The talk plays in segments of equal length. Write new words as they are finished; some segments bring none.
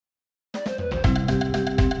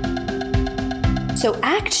So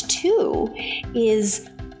Act 2 is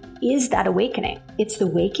that awakening. It's the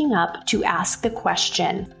waking up to ask the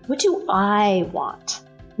question, what do I want?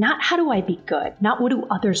 Not how do I be good? Not what do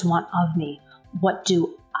others want of me? What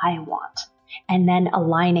do I want? And then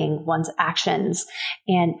aligning one's actions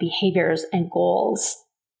and behaviors and goals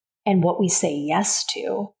and what we say yes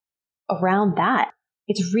to around that.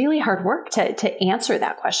 It's really hard work to answer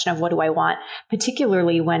that question of what do I want,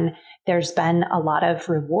 particularly when there's been a lot of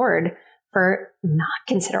reward for not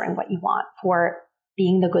considering what you want, for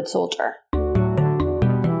being the good soldier.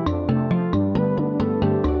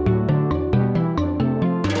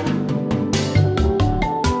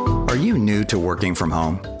 Are you new to working from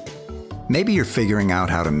home? Maybe you're figuring out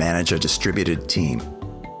how to manage a distributed team.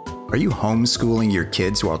 Are you homeschooling your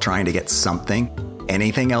kids while trying to get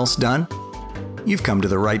anything else done? You've come to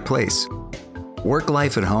the right place. Work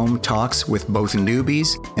Life at Home talks with both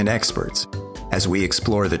newbies and experts as we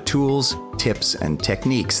explore the tools, tips, and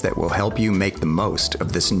techniques that will help you make the most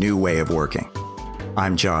of this new way of working.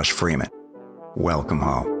 I'm Josh Freeman. Welcome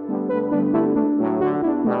home.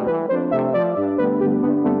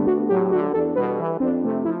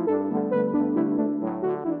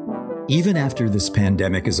 Even after this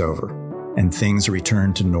pandemic is over and things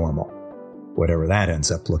return to normal, whatever that ends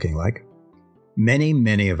up looking like,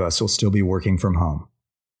 many of us will still be working from home,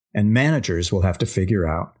 and managers will have to figure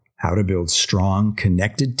out how to build strong,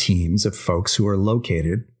 connected teams of folks who are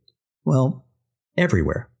located, well,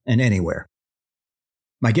 everywhere and anywhere.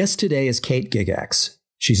 My guest today is Kate Gigax.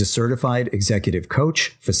 She's a certified executive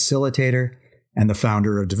coach, facilitator, and the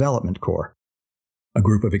founder of Development Core, a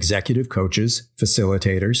group of executive coaches,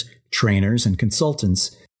 facilitators, trainers, and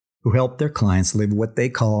consultants who help their clients live what they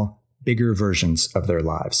call bigger versions of their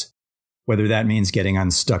lives, whether that means getting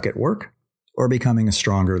unstuck at work or becoming a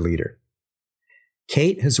stronger leader.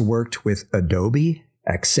 Kate has worked with Adobe,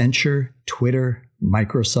 Accenture, Twitter,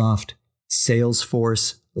 Microsoft,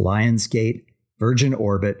 Salesforce, Lionsgate, Virgin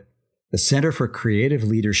Orbit, the Center for Creative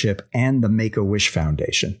Leadership, and the Make-A-Wish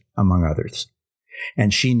Foundation, among others.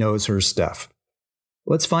 And she knows her stuff.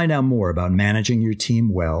 Let's find out more about managing your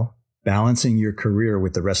team well, balancing your career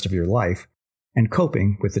with the rest of your life, and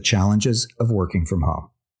coping with the challenges of working from home.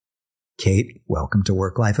 Kate, welcome to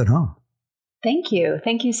Work Life at Home. Thank you.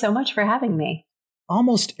 Thank you so much for having me.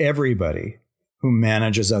 Almost everybody who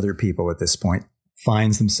manages other people at this point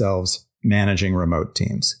finds themselves managing remote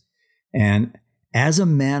teams. And as a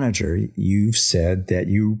manager, you've said that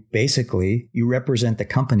you represent the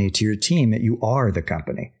company to your team, that you are the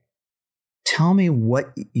company. Tell me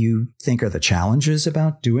what you think are the challenges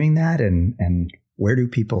about doing that, and where do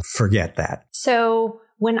people forget that? So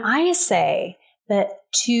when I say that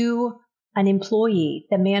to an employee,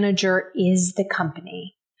 the manager is the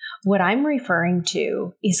company, what I'm referring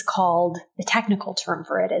to is called, the technical term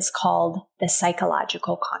for it is called the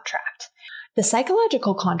psychological contract. The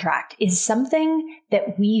psychological contract is something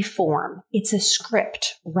that we form. It's a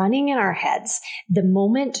script running in our heads the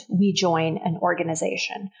moment we join an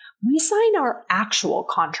organization. We sign our actual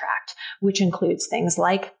contract, which includes things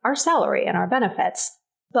like our salary and our benefits.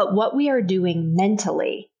 But what we are doing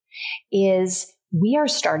mentally is we are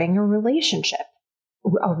starting a relationship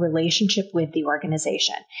with the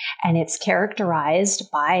organization. And it's characterized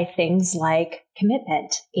by things like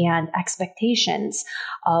commitment and expectations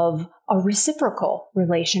of a reciprocal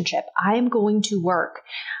relationship. I am going to work.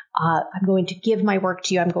 I'm going to give my work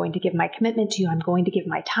to you. I'm going to give my commitment to you. I'm going to give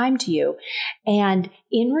my time to you. And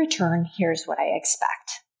in return, here's what I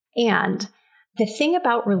expect. And the thing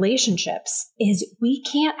about relationships is we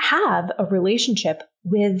can't have a relationship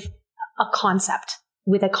with a concept,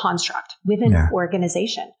 with a construct, with an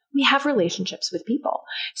organization. We have relationships with people.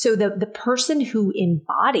 So the person who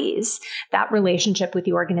embodies that relationship with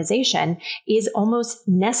the organization is almost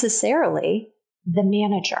necessarily the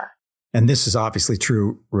manager. And this is obviously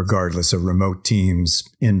true regardless of remote teams,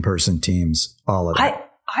 in-person teams, all of that.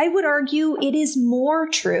 I would argue it is more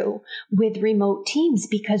true with remote teams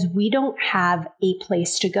because we don't have a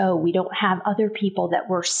place to go. We don't have other people that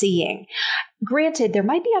we're seeing. Granted, there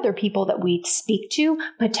might be other people that we speak to,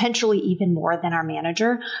 potentially even more than our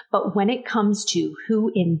manager. But when it comes to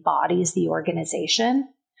who embodies the organization,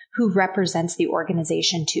 who represents the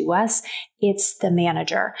organization to us, it's the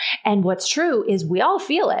manager. And what's true is we all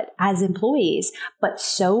feel it as employees, but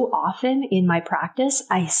so often in my practice,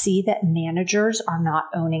 I see that managers are not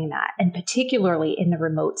owning that. And particularly in the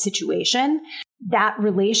remote situation, that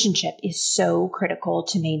relationship is so critical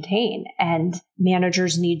to maintain. And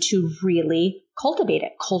managers need to really cultivate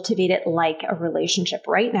it like a relationship.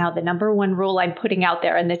 Right now, the number one rule I'm putting out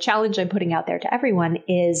there and the challenge I'm putting out there to everyone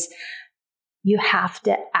is you have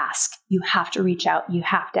to ask, you have to reach out, you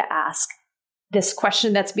have to ask, this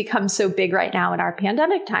question that's become so big right now in our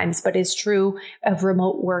pandemic times, but is true of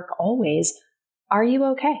remote work always. Are you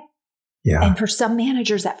okay? Yeah. And for some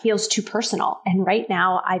managers, that feels too personal. And right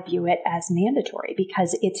now, I view it as mandatory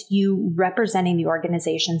because it's you representing the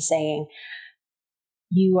organization saying,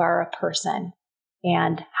 you are a person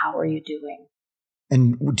and how are you doing?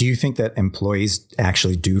 And do you think that employees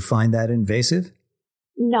actually do find that invasive?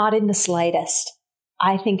 Not in the slightest.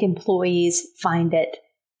 I think employees find it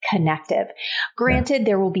connective. Granted,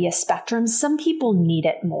 there will be a spectrum. Some people need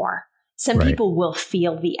it more. Some people will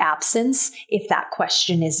feel the absence if that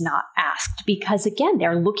question is not asked because, again,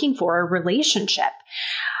 they're looking for a relationship.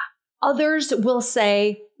 Others will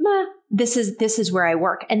say, meh, this is where I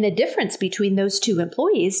work. And the difference between those two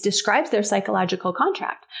employees describes their psychological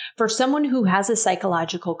contract. For someone who has a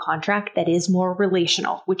psychological contract that is more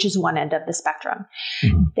relational, which is one end of the spectrum,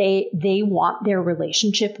 they want their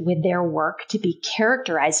relationship with their work to be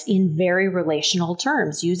characterized in very relational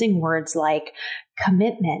terms, using words like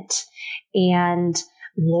commitment and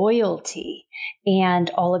loyalty and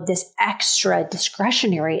all of this extra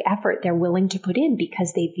discretionary effort they're willing to put in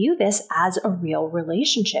because they view this as a real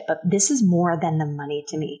relationship of this is more than the money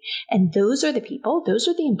to me. And those are the people, those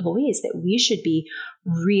are the employees that we should be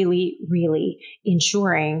really, really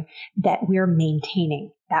ensuring that we're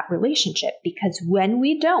maintaining that relationship. Because when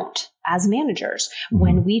we don't, as managers,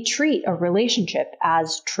 when we treat a relationship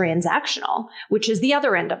as transactional, which is the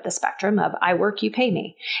other end of the spectrum of I work, you pay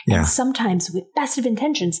me. And sometimes with best of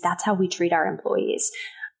intentions, that's how we treat our employees.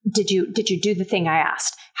 Did you do the thing I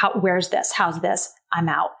asked? Where's this? How's this? I'm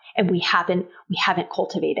out. And we haven't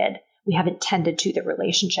cultivated. We haven't tended to the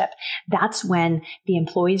relationship. That's when the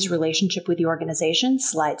employee's relationship with the organization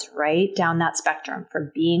slides right down that spectrum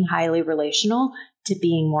from being highly relational to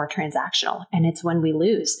being more transactional. And it's when we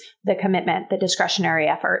lose the commitment, the discretionary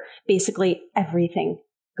effort, basically everything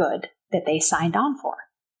good that they signed on for.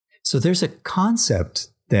 So there's a concept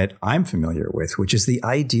that I'm familiar with, which is the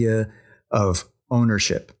idea of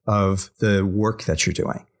ownership of the work that you're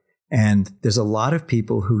doing. And there's a lot of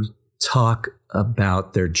people who talk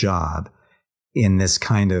about their job in this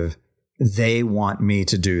kind of, they want me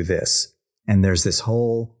to do this. And there's this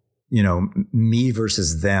whole, me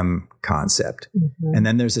versus them concept. And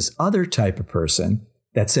then there's this other type of person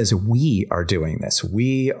that says, we are doing this.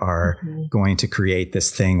 We are going to create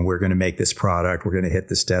this thing. We're going to make this product. We're going to hit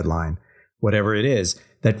this deadline, whatever it is,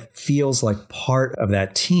 that feels like part of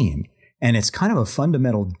that team. And it's kind of a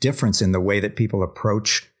fundamental difference in the way that people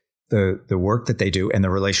approach the work that they do and the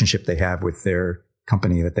relationship they have with their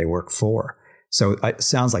company that they work for. So it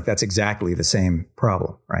sounds like that's exactly the same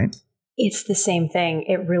problem, right? It's the same thing.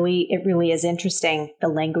 It really is interesting, the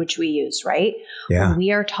language we use, right? Yeah. When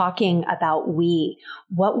we are talking about we,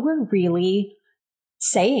 what we're really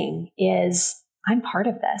saying is, I'm part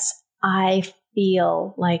of this. I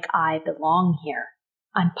feel like I belong here.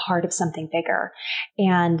 I'm part of something bigger.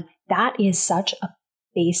 And that is such a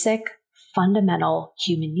basic, fundamental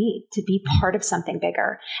human need to be part of something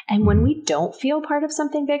bigger. And when we don't feel part of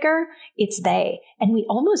something bigger, it's they. And we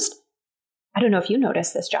almost, I don't know if you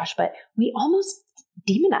notice this, Josh, but we almost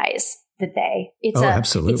demonize the they.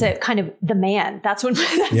 Absolutely. It's a kind of the man. That's when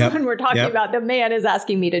we're talking about the man is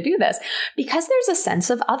asking me to do this, because there's a sense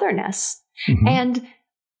of otherness. And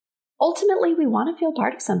ultimately, we want to feel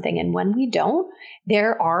part of something. And when we don't,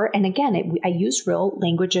 there are, and again, I use real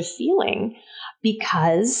language of feeling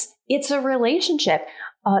because it's a relationship.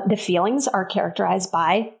 The feelings are characterized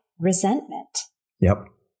by resentment,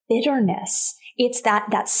 bitterness. It's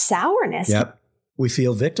that sourness. We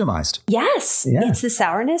feel victimized. Yes. Yeah. It's the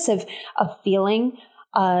sourness of feeling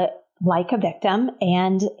like a victim.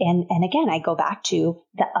 And again, I go back to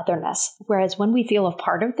the otherness. Whereas when we feel a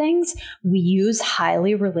part of things, we use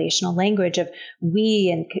highly relational language of we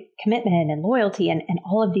and commitment and loyalty and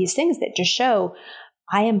all of these things that just show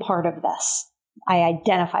I am part of this. I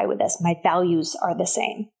identify with this. My values are the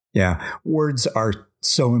same. Yeah. Words are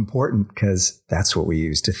so important because that's what we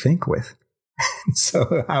use to think with.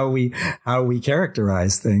 So how we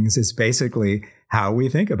characterize things is basically how we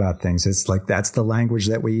think about things. It's like, that's the language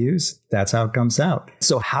that we use. That's how it comes out.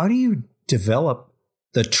 So how do you develop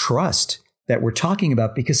the trust that we're talking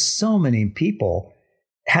about? Because so many people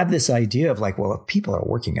have this idea of like, well, if people are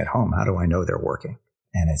working at home, how do I know they're working?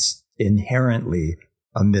 And it's inherently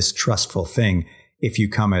a mistrustful thing if you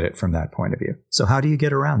come at it from that point of view. So how do you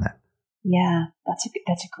get around that? Yeah,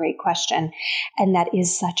 that's a great question. And that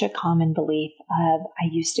is such a common belief of, I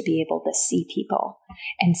used to be able to see people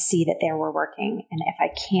and see that they were working. And if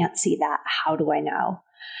I can't see that, how do I know?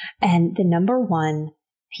 And the number one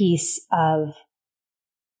piece of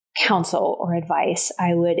counsel or advice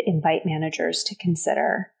I would invite managers to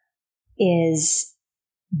consider is,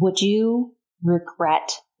 would you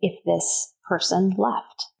regret if this person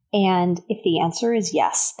left? And if the answer is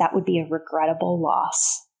yes, that would be a regrettable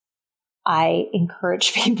loss. I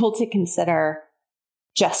encourage people to consider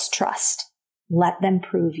just trust. Let them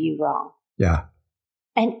prove you wrong. Yeah.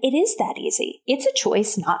 And it is that easy. It's a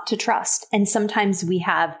choice not to trust. And sometimes we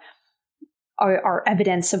have our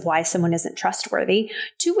evidence of why someone isn't trustworthy,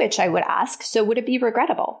 to which I would ask, so would it be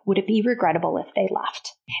regrettable? Would it be regrettable if they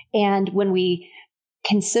left? And when we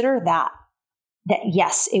consider that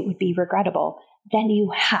yes, it would be regrettable, then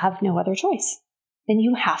you have no other choice. Then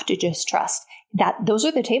you have to just trust that those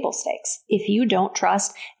are the table stakes. If you don't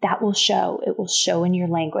trust, that will show. It will show in your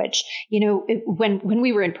language. When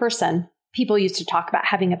we were in person, people used to talk about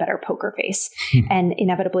having a better poker face. And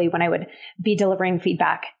inevitably, when I would be delivering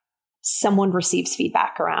feedback, someone receives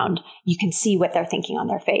feedback around, you can see what they're thinking on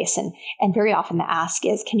their face. And very often the ask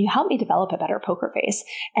is, can you help me develop a better poker face?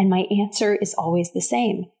 And my answer is always the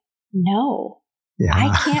same. No, yeah.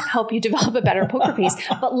 I can't help you develop a better poker face,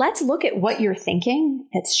 but let's look at what you're thinking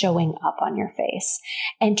that's showing up on your face.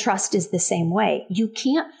 And trust is the same way. You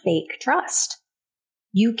can't fake trust.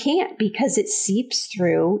 You can't, because it seeps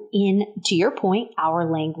through in, to your point,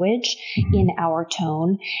 our language, in our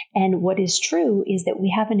tone. And what is true is that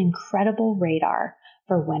we have an incredible radar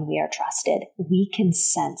for when we are trusted. We can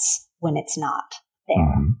sense when it's not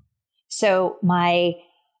there. So my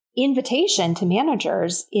invitation to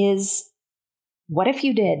managers is, what if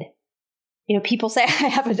you did? People say I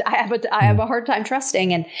have a hard time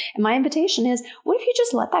trusting, and my invitation is, what if you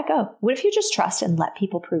just let that go? What if you just trust and let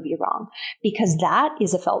people prove you wrong? Because that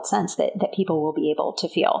is a felt sense that people will be able to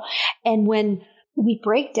feel. And when we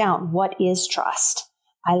break down what is trust,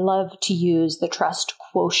 I love to use the trust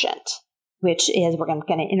quotient, which is, we're going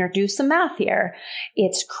to introduce some math here.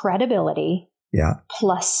 It's credibility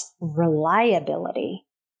plus reliability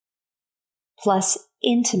plus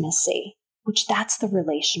intimacy, which that's the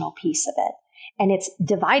relational piece of it. And it's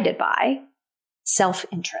divided by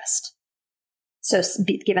self-interest. So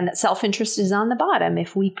given that self-interest is on the bottom,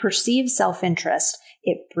 if we perceive self-interest,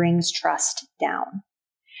 it brings trust down.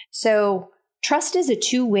 So trust is a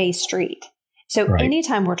two-way street. So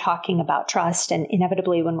anytime we're talking about trust, and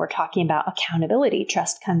inevitably when we're talking about accountability,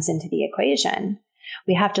 trust comes into the equation.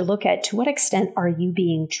 We have to look at, to what extent are you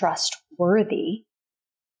being trustworthy?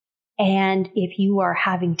 And if you are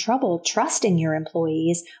having trouble trusting your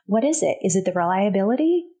employees, what is it? Is it the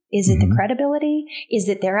reliability? Is it the credibility? Is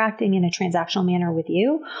it they're acting in a transactional manner with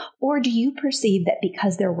you? Or do you perceive that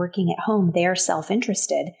because they're working at home, they're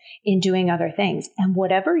self-interested in doing other things? And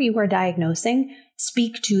whatever you are diagnosing,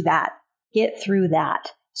 speak to that. Get through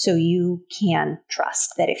that so you can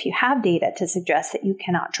trust. That if you have data to suggest that you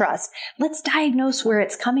cannot trust, let's diagnose where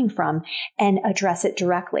it's coming from and address it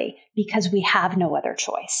directly, because we have no other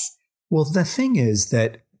choice. Well, the thing is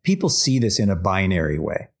that people see this in a binary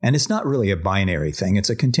way, and it's not really a binary thing. It's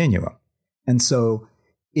a continuum. And so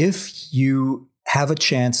if you have a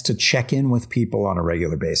chance to check in with people on a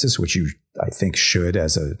regular basis, which you, I think, should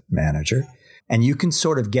as a manager, and you can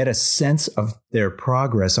sort of get a sense of their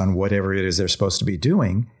progress on whatever it is they're supposed to be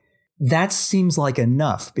doing, that seems like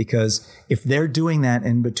enough. Because if they're doing that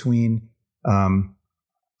in between, having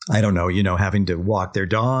to walk their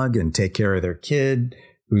dog and take care of their kid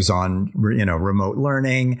who's on, remote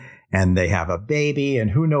learning, and they have a baby,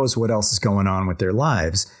 and who knows what else is going on with their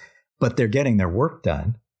lives, but they're getting their work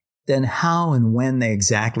done, then how and when they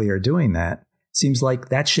exactly are doing that seems like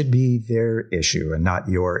that should be their issue and not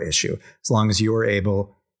your issue. As long as you're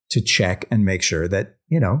able to check and make sure that,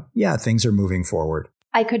 things are moving forward.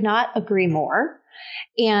 I could not agree more.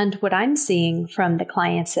 And what I'm seeing from the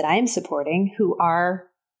clients that I'm supporting, who are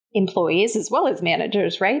employees as well as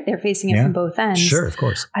managers, right? They're facing it from both ends. Sure, of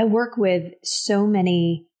course. I work with so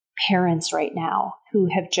many parents right now who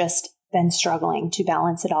have just been struggling to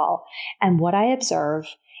balance it all. And what I observe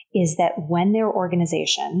is that when their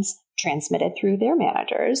organizations, transmitted through their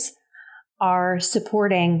managers, are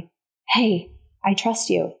supporting, hey, I trust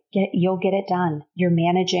you. You'll get it done. You're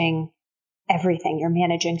managing everything. You're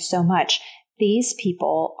managing so much. These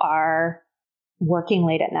people are working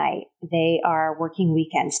late at night. They are working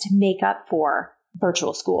weekends to make up for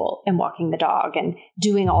virtual school and walking the dog and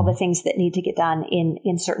doing all the things that need to get done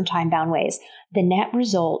in certain time-bound ways. The net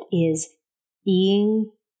result is being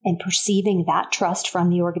and perceiving that trust from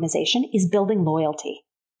the organization is building loyalty.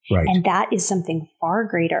 Right. And that is something far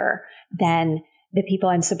greater than the people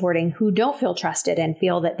I'm supporting who don't feel trusted and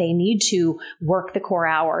feel that they need to work the core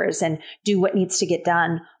hours and do what needs to get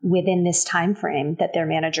done within this time frame that their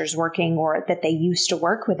manager's working or that they used to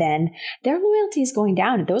work within. Their loyalty is going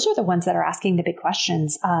down. And those are the ones that are asking the big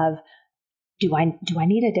questions of, do I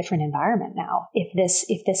need a different environment now? If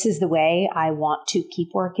this is the way I want to keep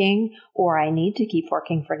working, or I need to keep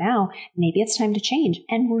working for now, maybe it's time to change.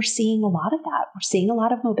 And we're seeing a lot of that. We're seeing a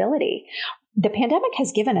lot of mobility. The pandemic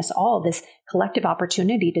has given us all this collective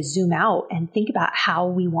opportunity to zoom out and think about how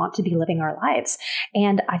we want to be living our lives.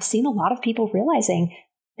 And I've seen a lot of people realizing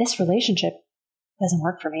this relationship doesn't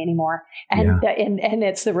work for me anymore. And and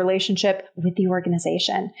it's the relationship with the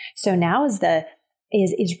organization. So now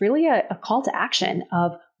is really a call to action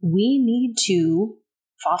of we need to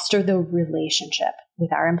foster the relationship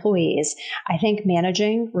with our employees. I think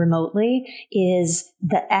managing remotely is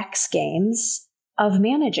the X games of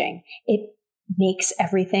managing. It makes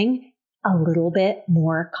everything a little bit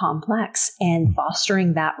more complex, and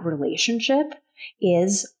fostering that relationship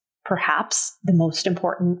is perhaps the most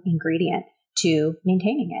important ingredient to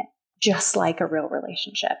maintaining it, just like a real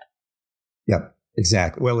relationship. Yep.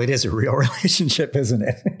 Exactly. Well, it is a real relationship, isn't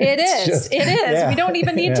it? It is. Yeah. We don't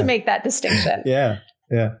even need to make that distinction. Yeah.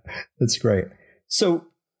 That's great. So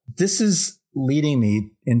this is leading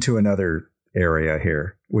me into another area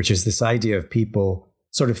here, which is this idea of people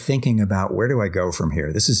sort of thinking about, where do I go from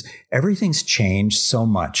here? Everything's changed so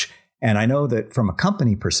much. And I know that from a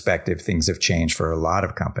company perspective, things have changed for a lot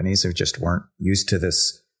of companies who just weren't used to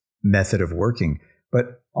this method of working.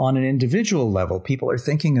 But on an individual level, people are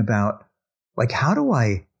thinking about, like, how do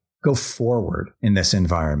I go forward in this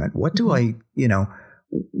environment? What do I,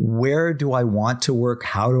 where do I want to work?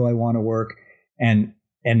 How do I want to work? And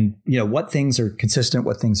what things are consistent,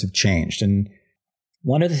 what things have changed. And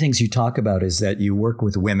one of the things you talk about is that you work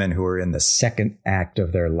with women who are in the second act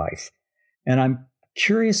of their life. And I'm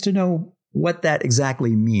curious to know what that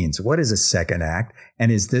exactly means. What is a second act?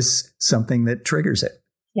 And is this something that triggers it?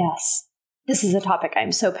 Yes. This is a topic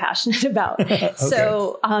I'm so passionate about. Okay.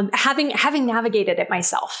 So having navigated it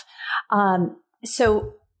myself.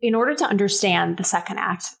 So in order to understand the second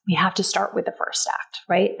act, we have to start with the first act,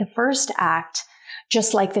 right? The first act,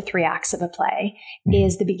 just like the 3 acts of a play,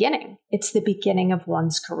 is the beginning. It's the beginning of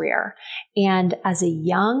one's career. And as a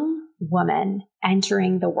young woman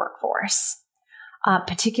entering the workforce,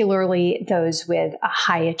 particularly those with a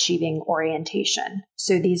high achieving orientation.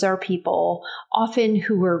 So these are people often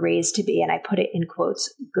who were raised to be, and I put it in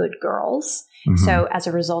quotes, good girls. So as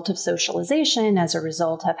a result of socialization, as a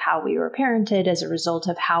result of how we were parented, as a result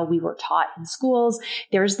of how we were taught in schools,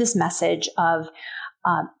 there's this message of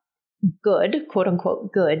good, quote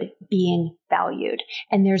unquote, good being valued.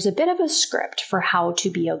 And there's a bit of a script for how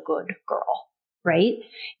to be a good girl, right?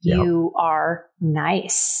 Yep. You are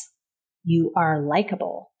nice. You are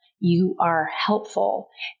likable. You are helpful.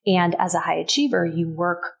 And as a high achiever, you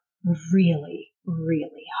work really,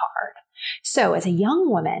 really hard. So as a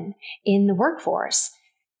young woman in the workforce,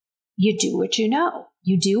 you do what you know.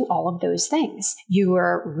 You do all of those things. You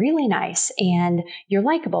are really nice and you're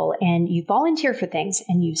likable and you volunteer for things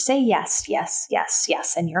and you say yes, yes, yes,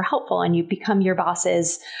 yes, and you're helpful and you become your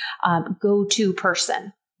boss's go-to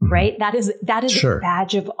person, right? That is sure. A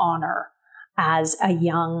badge of honor as a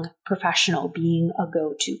young professional, being a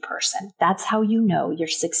go-to person. That's how you know you're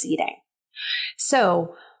succeeding.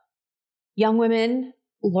 So young women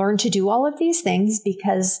learn to do all of these things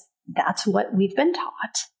because that's what we've been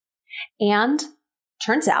taught. And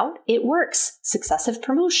turns out it works. Successive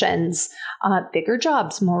promotions, bigger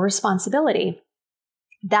jobs, more responsibility.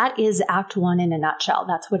 That is Act 1 in a nutshell.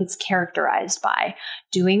 That's what it's characterized by,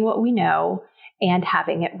 doing what we know and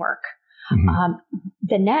having it work.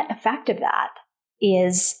 The net effect of that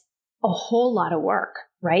is a whole lot of work,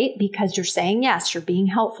 right? Because you're saying yes, you're being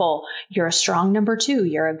helpful, you're a strong number 2,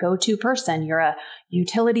 you're a go-to person, you're a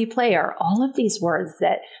utility player, all of these words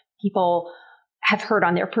that people have heard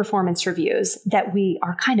on their performance reviews that we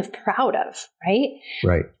are kind of proud of, right?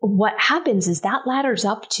 Right. What happens is that ladders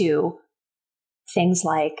up to things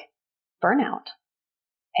like burnout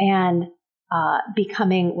and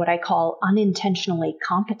becoming what I call unintentionally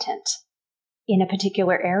competent in a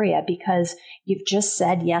particular area because you've just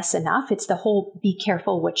said yes enough. It's the whole be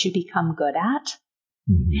careful what you become good at.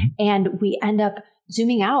 And we end up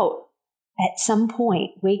zooming out at some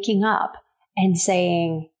point, waking up and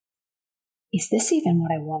saying, is this even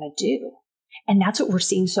what I want to do? And that's what we're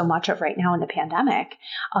seeing so much of right now in the pandemic,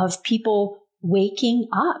 of people waking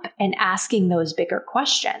up and asking those bigger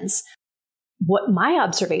questions. What my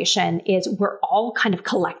observation is, we're all kind of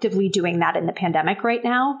collectively doing that in the pandemic right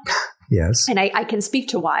now. Yes. And I can speak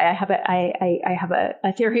to why. I have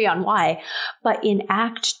a theory on why. But in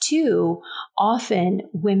Act 2, often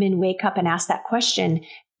women wake up and ask that question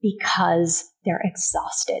because they're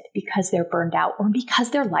exhausted, because they're burned out, or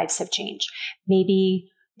because their lives have changed. Maybe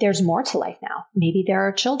there's more to life now. Maybe there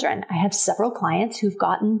are children. I have several clients who've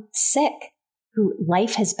gotten sick who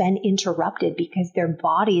life has been interrupted because their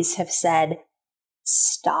bodies have said,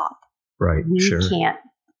 stop. Right. We Sure. can't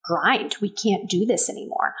grind. We can't do this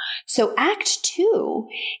anymore. So Act 2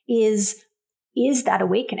 is that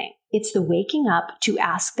awakening. It's the waking up to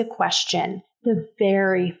ask the question, the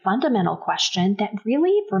very fundamental question that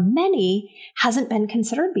really for many hasn't been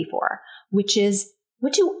considered before, which is,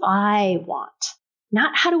 what do I want?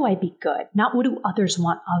 Not how do I be good? Not what do others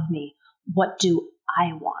want of me? What do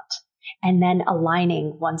I want? And then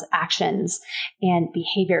aligning one's actions and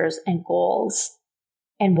behaviors and goals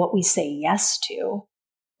and what we say yes to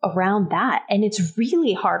around that. And it's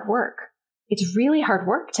really hard work. It's really hard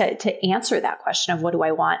work to answer that question of what do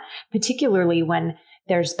I want, particularly when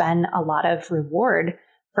there's been a lot of reward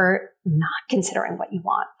for not considering what you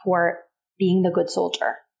want, for being the good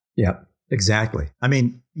soldier. Yeah, exactly. I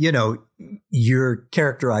mean, you're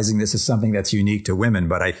characterizing this as something that's unique to women,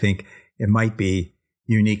 but I think it might be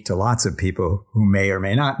unique to lots of people who may or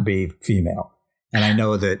may not be female. And I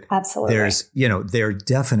know that Absolutely. there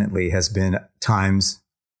definitely has been times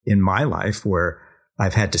in my life where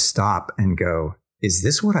I've had to stop and go, is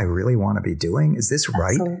this what I really want to be doing? Is this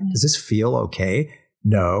right? Absolutely. Does this feel okay?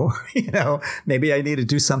 No, maybe I need to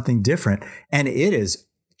do something different. And it is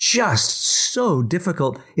just so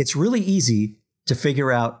difficult. It's really easy to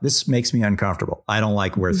figure out, this makes me uncomfortable. I don't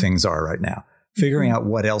like where things are right now. Figuring out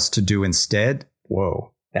what else to do instead.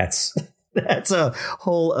 Whoa, that's a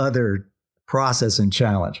whole other process and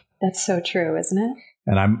challenge. That's so true, isn't it?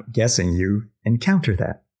 And I'm guessing you encounter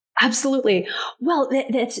that. Absolutely. Well,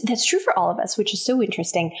 that's true for all of us, which is so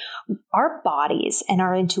interesting. Our bodies and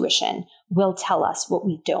our intuition will tell us what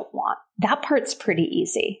we don't want. That part's pretty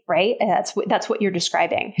easy, right? That's what you're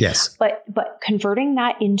describing. Yes. But converting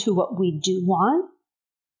that into what we do want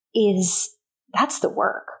that's the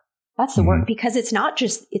work. That's the work, because it's not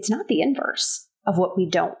the inverse of what we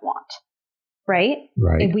don't want, right?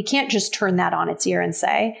 Right. And we can't just turn that on its ear and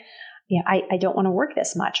say, yeah, I don't want to work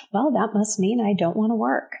this much. Well, that must mean I don't want to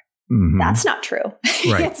work. Mm-hmm. That's not true.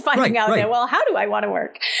 Right. It's finding out that, well, how do I want to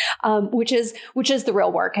work? Which is the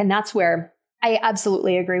real work. And that's where I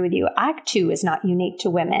absolutely agree with you. Act 2 is not unique to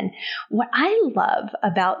women. What I love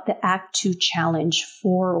about the Act 2 challenge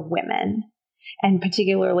for women, and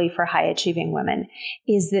particularly for high achieving women,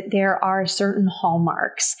 is that there are certain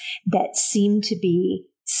hallmarks that seem to be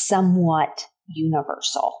somewhat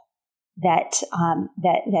universal. That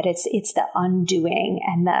it's the undoing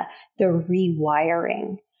and the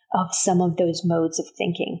rewiring of some of those modes of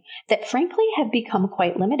thinking that frankly have become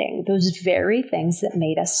quite limiting. Those very things that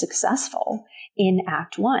made us successful in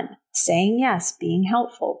Act 1, saying yes, being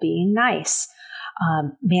helpful, being nice,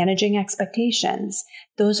 managing expectations.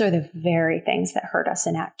 Those are the very things that hurt us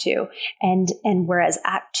in Act 2. And whereas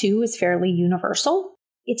Act 2 is fairly universal,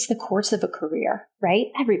 it's the course of a career, right?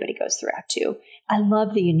 Everybody goes through Act 2. I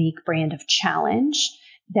love the unique brand of challenge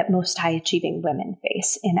that most high achieving women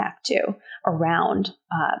face in Act 2 around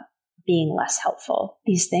being less helpful.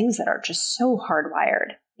 These things that are just so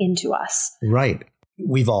hardwired into us. Right.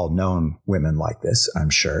 We've all known women like this, I'm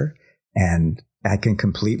sure. And I can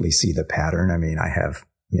completely see the pattern. I mean, I have,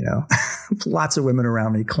 lots of women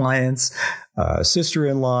around me, clients,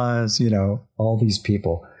 sister-in-laws, all these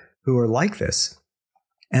people who are like this.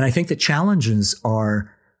 And I think the challenges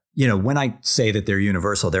are, when I say that they're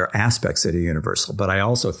universal, there are aspects that are universal. But I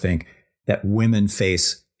also think that women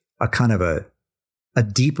face a kind of a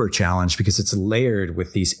deeper challenge because it's layered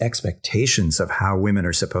with these expectations of how women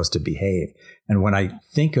are supposed to behave. And when I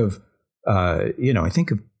think of, I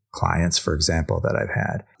think of clients, for example, that I've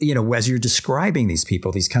had, as you're describing these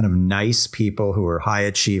people, these kind of nice people who are high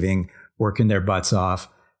achieving, working their butts off,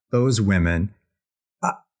 those women,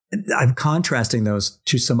 I'm contrasting those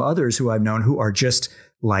to some others who I've known who are just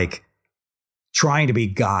like trying to be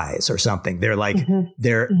guys or something. They're like,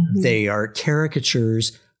 they are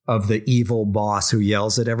caricatures of the evil boss who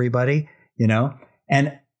yells at everybody,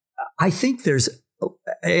 And I think there's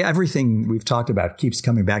everything we've talked about keeps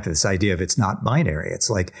coming back to this idea of it's not binary. It's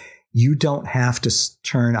like you don't have to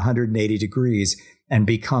turn 180 degrees and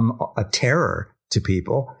become a terror to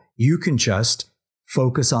people. You can just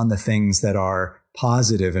focus on the things that are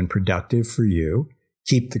positive and productive for you,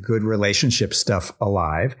 keep the good relationship stuff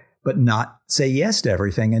alive, but not say yes to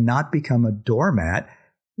everything and not become a doormat.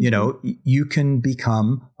 You can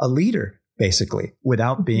become a leader basically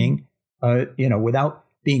without being, without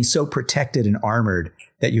being so protected and armored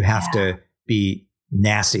that you have to be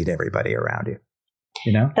nasty to everybody around you.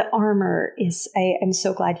 The armor is, I'm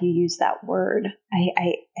so glad you used that word.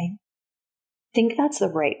 I think that's the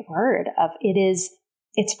right word of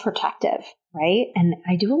it's protective, right? And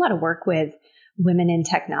I do a lot of work with women in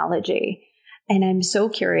technology And I'm so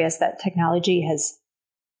curious that technology has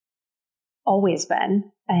always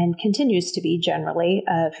been and continues to be generally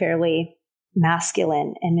a fairly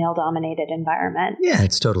masculine and male-dominated environment. Yeah,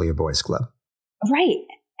 it's totally a boys' club. Right.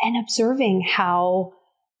 And observing how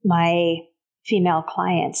my female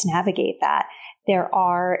clients navigate that. There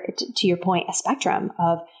are, to your point, a spectrum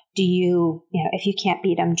of if you can't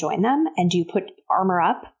beat them, join them, and do you put armor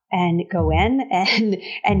up and go in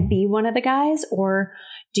and be one of the guys, or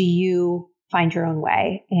do you find your own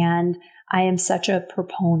way? And I am such a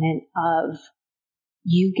proponent of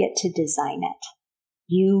you get to design it.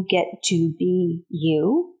 You get to be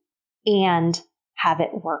you and have it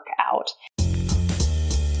work out.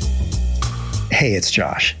 Hey, it's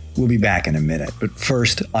Josh. We'll be back in a minute. But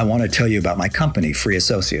first, I want to tell you about my company, Free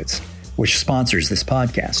Associates, which sponsors this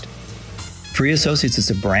podcast. Free Associates is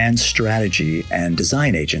a brand strategy and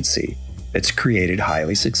design agency that's created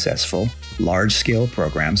highly successful, large-scale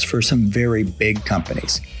programs for some very big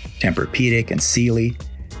companies: Tempur-Pedic and Sealy,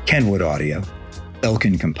 Kenwood Audio,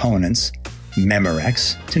 Elkin Components,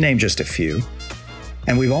 Memorex, to name just a few.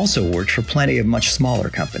 And we've also worked for plenty of much smaller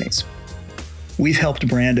companies. We've helped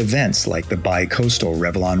brand events like the bi-coastal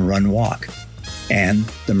Revlon Run Walk and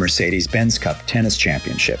the Mercedes-Benz Cup Tennis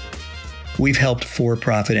Championship. We've helped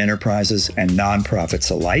for-profit enterprises and nonprofits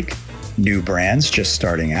alike, new brands just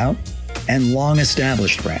starting out, and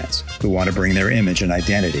long-established brands who want to bring their image and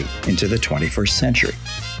identity into the 21st century.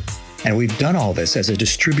 And we've done all this as a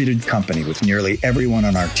distributed company with nearly everyone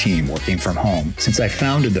on our team working from home since I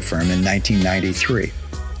founded the firm in 1993.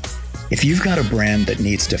 If you've got a brand that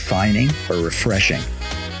needs defining or refreshing,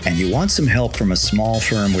 and you want some help from a small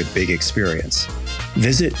firm with big experience,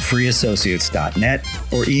 visit freeassociates.net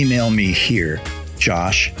or email me here,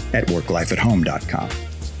 josh@worklifeathome.com.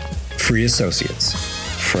 Free Associates.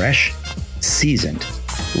 Fresh, seasoned,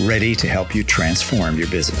 ready to help you transform your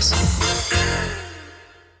business.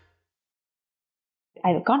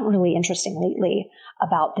 I've gotten really interesting lately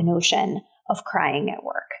about the notion of crying at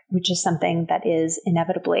work, which is something that is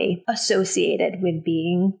inevitably associated with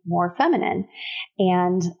being more feminine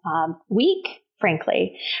and weak,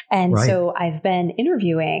 frankly. And Right. So I've been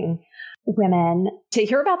interviewing women to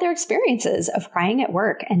hear about their experiences of crying at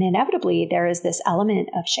work. And inevitably, there is this element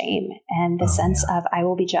of shame and the sense of I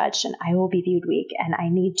will be judged and I will be viewed weak and I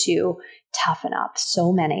need to toughen up.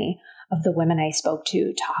 So many of the women I spoke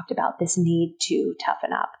to talked about this need to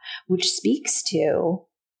toughen up, which speaks to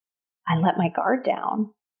I let my guard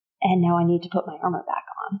down and now I need to put my armor back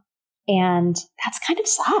on. And that's kind of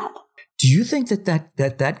sad. Do you think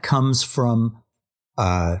that comes from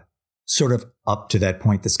sort of up to that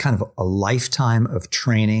point, this kind of a lifetime of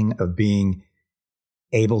training, of being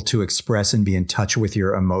able to express and be in touch with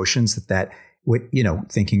your emotions,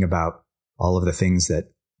 thinking about all of the things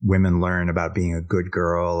that women learn about being a good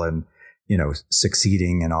girl and,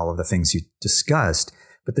 succeeding and all of the things you discussed.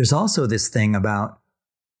 But there's also this thing about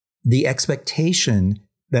the expectation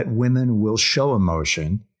that women will show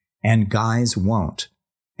emotion and guys won't.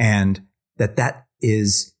 And that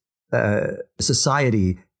is a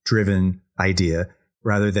society-driven idea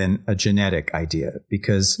rather than a genetic idea.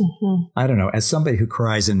 Because, I don't know, as somebody who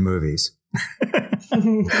cries in movies,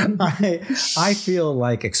 I feel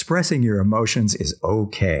like expressing your emotions is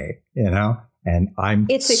okay, and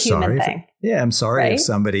it's a human thing. I'm sorry right? if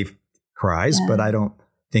somebody cries, but I don't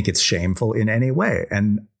think it's shameful in any way.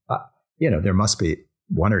 And, there must be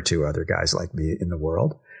one or two other guys like me in the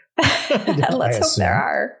world. Let's hope there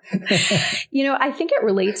are. I think it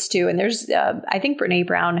relates to, and there's, I think Brene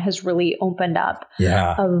Brown has really opened up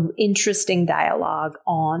an interesting dialogue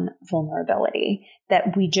on vulnerability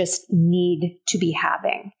that we just need to be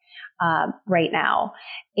having right now.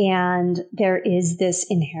 And there is this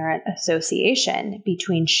inherent association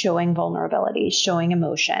between showing vulnerability, showing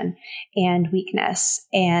emotion, and weakness.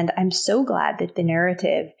 And I'm so glad that the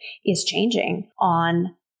narrative is changing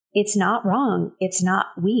on it's not wrong. It's not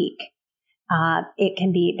weak. It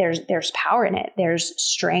can be, there's power in it. There's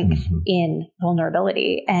strength in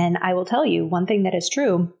vulnerability. And I will tell you one thing that is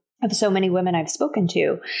true of so many women I've spoken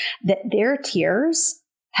to, that their tears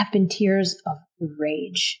have been tears of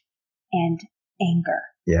rage and anger.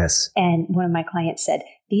 Yes. And one of my clients said,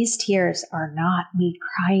 these tears are not me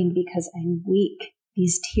crying because I'm weak.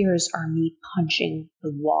 These tears are me punching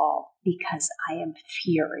the wall because I am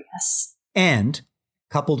furious. And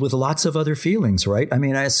coupled with lots of other feelings, right? I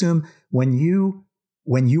mean, I assume when you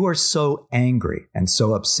are so angry and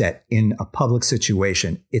so upset in a public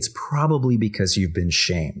situation, it's probably because you've been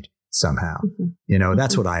shamed somehow.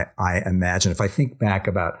 That's what I imagine. If I think back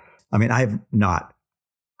about, I've not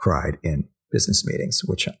cried in business meetings,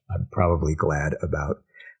 which I'm probably glad about,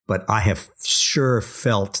 but I have sure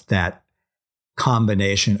felt that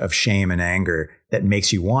combination of shame and anger that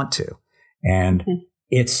makes you want to. And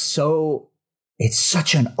it's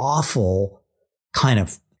such an awful kind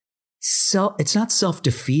of it's not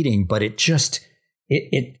self-defeating, but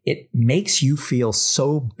it makes you feel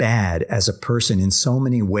so bad as a person in so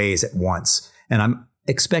many ways at once. And I'm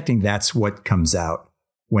expecting that's what comes out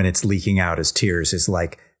when it's leaking out as tears, is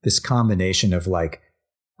like this combination of like,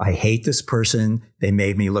 I hate this person. They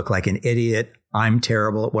made me look like an idiot. I'm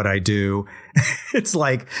terrible at what I do. It's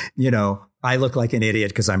like, I look like an idiot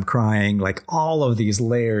because I'm crying, like all of these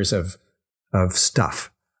layers of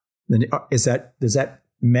stuff. Does that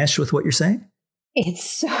mesh with what you're saying? It's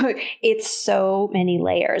so many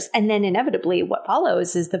layers. And then inevitably what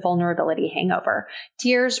follows is the vulnerability hangover.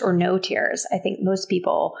 Tears or no tears. I think most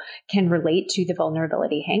people can relate to the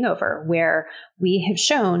vulnerability hangover, where we have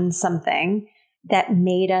shown something that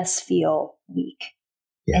made us feel weak.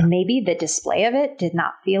 Yeah. And maybe the display of it did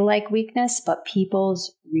not feel like weakness, but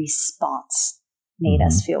people's response made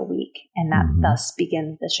us feel weak. And that thus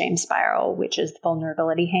begins the shame spiral, which is the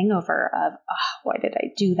vulnerability hangover of, why did I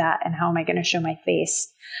do that? And how am I going to show my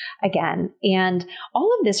face again? And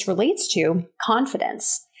all of this relates to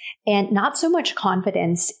confidence, and not so much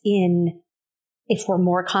confidence in if we're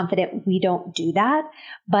more confident, we don't do that,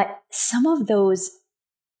 but some of those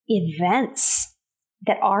events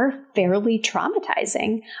that are fairly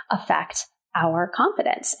traumatizing affect our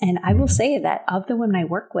confidence. And I will say that of the women I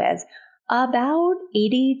work with, about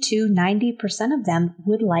 80 to 90% of them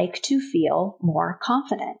would like to feel more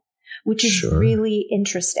confident, which is really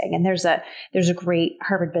interesting. And there's a great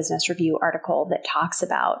Harvard Business Review article that talks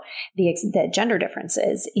about the gender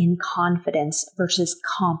differences in confidence versus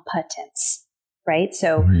competence, right?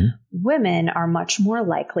 So women are much more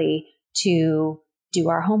likely to do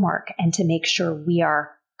our homework and to make sure we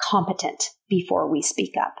are competent before we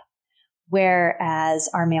speak up. Whereas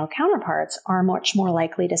our male counterparts are much more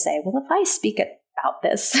likely to say, well, if I speak about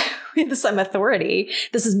this with some authority,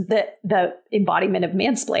 this is the embodiment of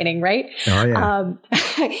mansplaining, right? Oh, yeah.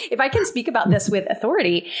 If I can speak about this with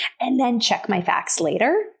authority and then check my facts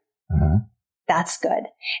later, that's good.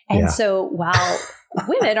 And so while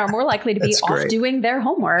women are more likely to be off doing their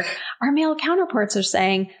homework, our male counterparts are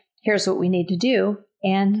saying, here's what we need to do,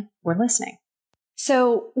 and we're listening.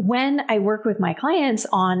 So when I work with my clients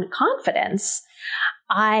on confidence,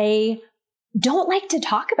 I don't like to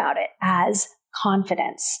talk about it as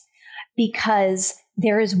confidence, because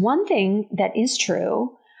there is one thing that is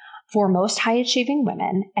true for most high achieving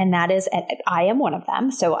women, and that is, and I am one of them.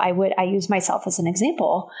 So I use myself as an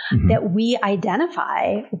example, that we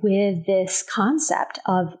identify with this concept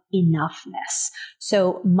of enoughness.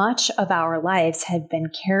 So much of our lives have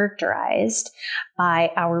been characterized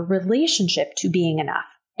by our relationship to being enough.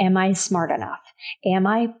 Am I smart enough? Am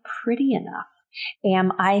I pretty enough?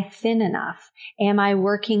 Am I thin enough? Am I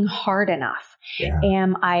working hard enough? Yeah.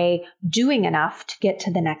 Am I doing enough to get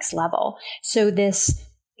to the next level? So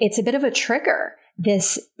it's a bit of a trigger,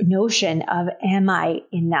 this notion of, am I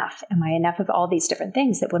enough? Am I enough of all these different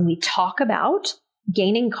things, that when we talk about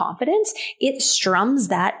gaining confidence, it strums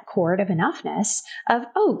that chord of enoughness of,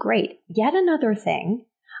 oh, great, yet another thing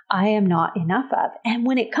I am not enough of. And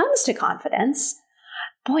when it comes to confidence,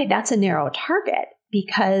 boy, that's a narrow target,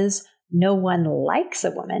 because no one likes a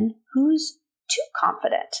woman who's too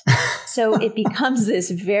confident. So it becomes this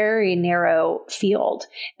very narrow field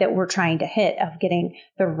that we're trying to hit, of getting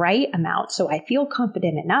the right amount. So I feel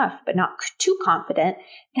confident enough, but not too confident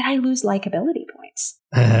that I lose likability points.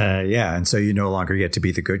 Yeah. And so you no longer get to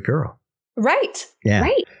be the good girl. Right. Yeah.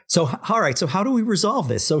 Right. So, all right. So how do we resolve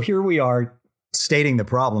this? So here we are stating the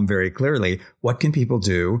problem very clearly. What can people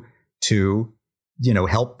do to,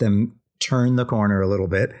 help them turn the corner a little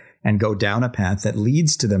bit and go down a path that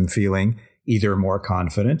leads to them feeling either more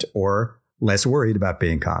confident or less worried about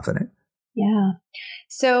being confident? Yeah.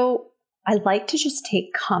 So I like to just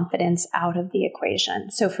take confidence out of the equation.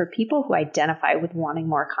 So for people who identify with wanting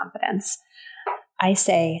more confidence, I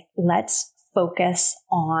say, let's focus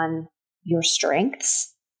on your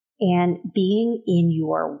strengths and being in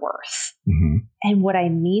your worth. And what I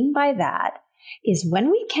mean by that is, when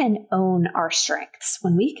we can own our strengths,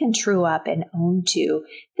 when we can true up and own to,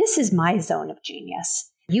 this is my zone of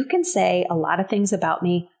genius. You can say a lot of things about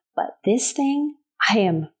me, but this thing I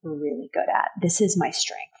am really good at. This is my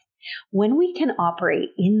strength. When we can operate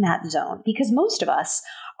in that zone, because most of us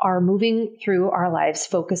are moving through our lives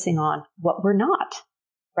focusing on what we're not,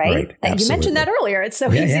 right? You mentioned that earlier. It's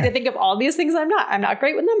so easy to think of all these things I'm not. I'm not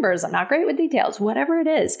great with numbers. I'm not great with details, whatever it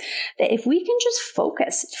is. That if we can just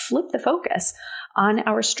flip the focus on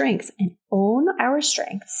our strengths and own our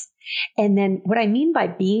strengths. And then what I mean by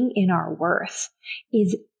being in our worth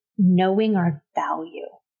is knowing our value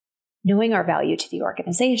to the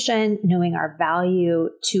organization, knowing our value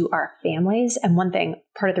to our families. And one thing,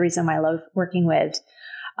 part of the reason why I love working with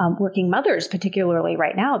working mothers, particularly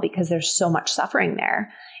right now, because there's so much suffering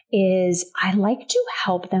there, is I like to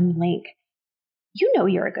help them link. You know,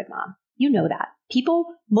 you're a good mom. You know that.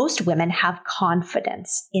 Most women have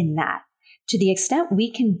confidence in that. To the extent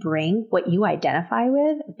we can bring what you identify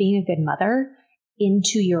with, being a good mother,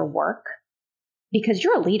 into your work, because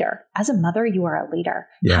you're a leader. As a mother, you are a leader.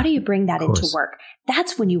 Yeah, how do you bring that into work?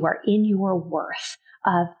 That's when you are in your worth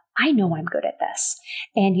of, I know I'm good at this.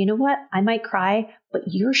 And you know what? I might cry, but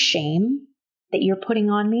your shame that you're putting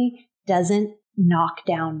on me doesn't knock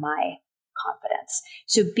down my confidence.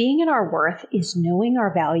 So being in our worth is knowing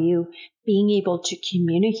our value, being able to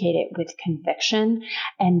communicate it with conviction,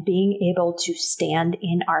 and being able to stand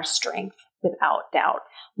in our strength without doubt.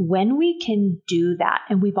 When we can do that,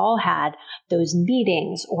 and we've all had those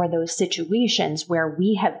meetings or those situations where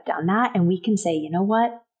we have done that, and we can say, you know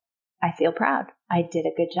what? I feel proud. I did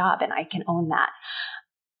a good job, and I can own that.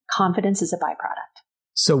 Confidence is a byproduct.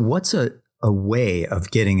 So what's a way of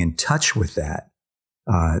getting in touch with that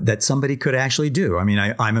that somebody could actually do? I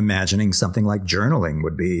mean, I'm imagining something like journaling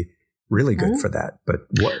would be really good for that. But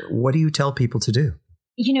what do you tell people to do?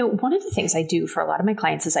 You know, one of the things I do for a lot of my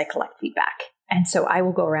clients is I collect feedback. And so I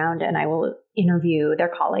will go around and I will interview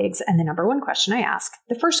their colleagues. And the number one question I ask,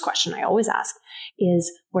 the first question I always ask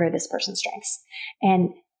is, what are this person's strengths? And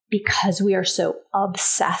because we are so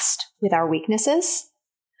obsessed with our weaknesses,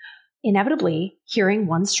 inevitably hearing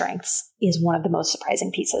one's strengths is one of the most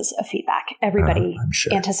surprising pieces of feedback. Everybody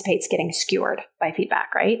anticipates getting skewered by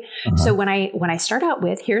feedback, right? So when I start out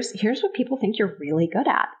with, here's what people think you're really good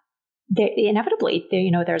at, inevitably,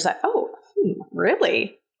 there's a,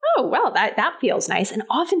 really? Oh, well, that feels nice. And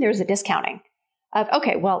often there's a discounting of,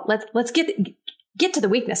 okay, well, let's get to the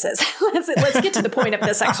weaknesses. let's get to the point of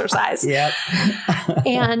this exercise.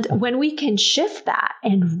 And when we can shift that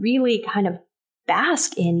and really kind of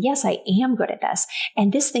bask in, yes, I am good at this.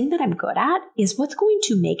 And this thing that I'm good at is what's going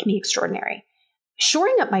to make me extraordinary.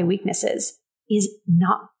 Shoring up my weaknesses is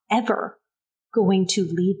not ever going to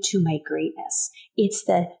lead to my greatness. It's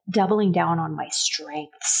the doubling down on my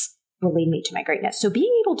strengths will lead me to my greatness. So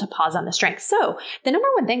being able to pause on the strengths. So the number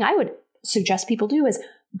one thing I would suggest people do is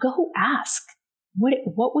go ask, what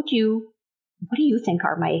do you think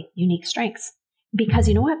are my unique strengths? Because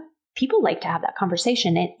you know what? People like to have that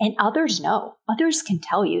conversation, and others know. Others can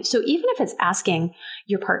tell you. So even if it's asking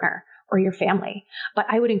your partner or your family, but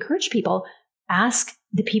I would encourage people, ask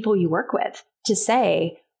the people you work with to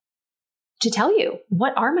tell you,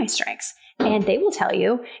 what are my strengths? And they will tell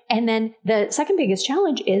you. And then the second biggest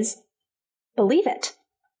challenge is believe it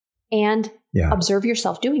and observe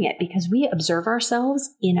yourself doing it, because we observe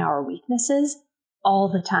ourselves in our weaknesses all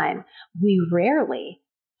the time. We rarely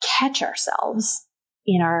catch ourselves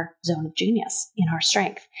in our zone of genius, in our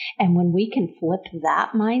strength. And when we can flip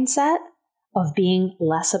that mindset of being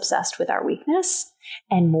less obsessed with our weakness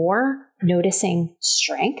and more noticing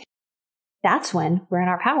strength, that's when we're in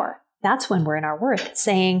our power. That's when we're in our worth,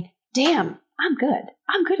 saying, damn, I'm good.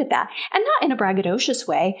 I'm good at that. And not in a braggadocious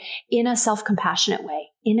way, in a self-compassionate way,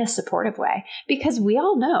 in a supportive way. Because we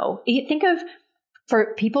all know, you think of,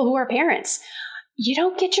 for people who are parents, you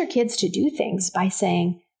don't get your kids to do things by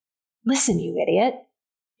saying, listen, you idiot,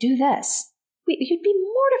 do this. You'd be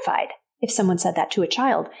mortified if someone said that to a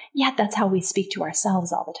child. Yet that's how we speak to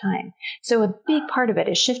ourselves all the time. So a big part of it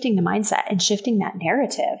is shifting the mindset and shifting that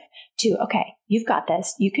narrative to, okay, you've got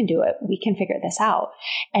this, you can do it, we can figure this out.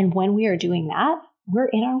 And when we are doing that, we're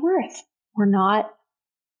in our worth. We're not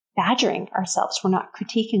badgering ourselves. We're not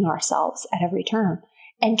critiquing ourselves at every turn.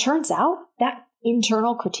 And turns out that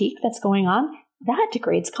internal critique that's going on, that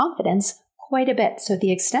degrades confidence quite a bit. So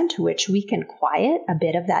the extent to which we can quiet a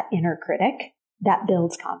bit of that inner critic, that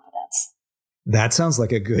builds confidence. That sounds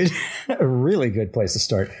like a really good place to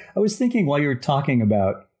start. I was thinking while you were talking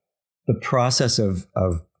about the process of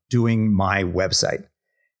doing my website,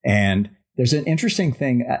 and there's an interesting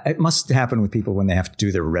thing. It must happen with people when they have to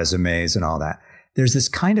do their resumes and all that. There's this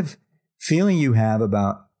kind of feeling you have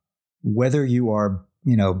about whether you are,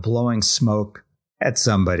 blowing smoke at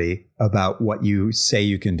somebody about what you say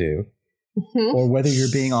you can do, or whether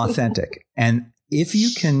you're being authentic. And if you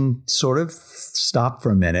can sort of stop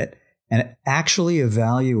for a minute and actually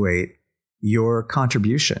evaluate your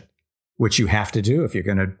contribution, which you have to do if you're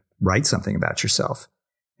going to write something about yourself,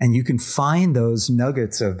 and you can find those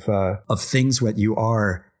nuggets of things that you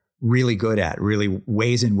are really good at, really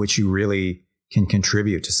ways in which you really can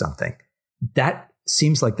contribute to something, that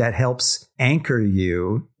seems like that helps anchor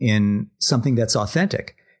you in something that's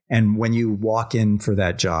authentic. And when you walk in for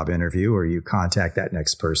that job interview or you contact that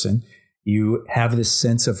next person, you have this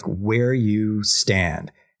sense of where you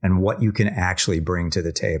stand and what you can actually bring to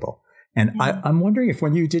the table. And I'm wondering if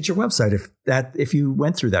when you did your website, if you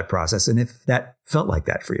went through that process and if that felt like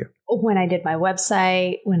that for you. When I did my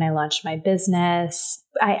website, when I launched my business,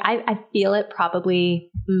 I feel it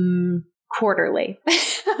probably quarterly.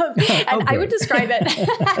 And I would describe it.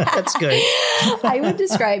 That's good. I would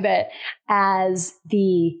describe it as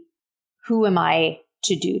the who am I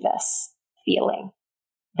to do this feeling.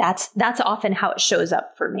 That's often how it shows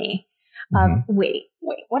up for me. Wait,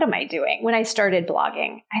 what am I doing? When I started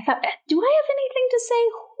blogging, I thought, do I have anything to say?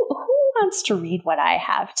 Who wants to read what I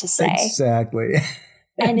have to say? Exactly.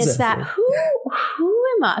 And it's that who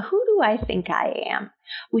am I? Who do I think I am?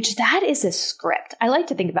 Which that is a script. I like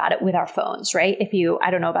to think about it with our phones, right?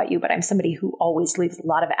 I don't know about you, but I'm somebody who always leaves a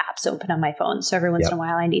lot of apps open on my phone. So every once in a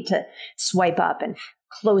while I need to swipe up and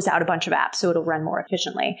close out a bunch of apps so it'll run more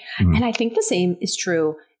efficiently. And I think the same is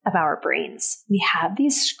true of our brains. We have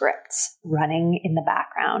these scripts running in the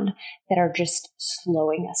background that are just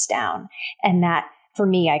slowing us down. And that, for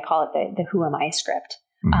me, I call it the who am I script.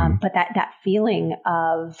 But that feeling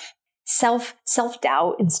of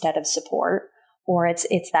self-doubt instead of support, or it's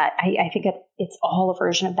that, I think it's all a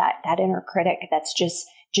version of that inner critic that's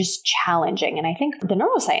just challenging. And I think the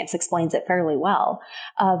neuroscience explains it fairly well,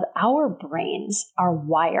 of our brains are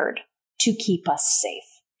wired to keep us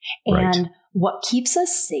safe. Right. And what keeps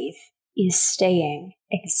us safe is staying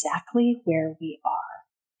exactly where we are.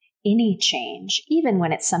 Any change, even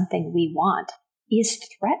when it's something we want, is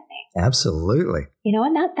threatening. Absolutely.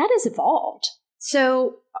 And that has evolved.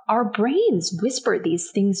 So our brains whisper these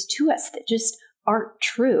things to us that just aren't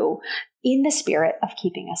true in the spirit of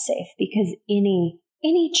keeping us safe, because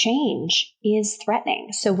any change is threatening.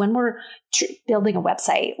 So when we're building a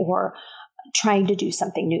website or trying to do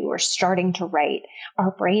something new or starting to write,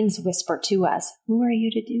 our brains whisper to us, who are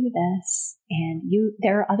you to do this? And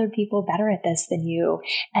there are other people better at this than you.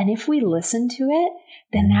 And if we listen to it,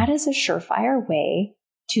 then that is a surefire way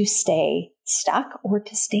to stay stuck or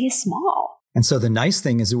to stay small. And so the nice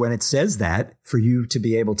thing is when it says that, for you to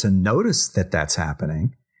be able to notice that that's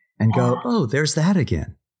happening and go, oh, there's that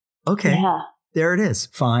again. Okay, there it is.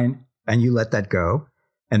 Fine. And you let that go.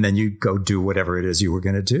 And then you go do whatever it is you were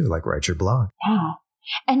going to do, like write your blog. Yeah.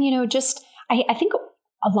 And, I think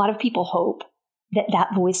a lot of people hope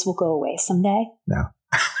that voice will go away someday. No.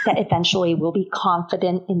 That eventually we'll be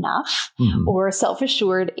confident enough or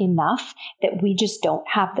self-assured enough that we just don't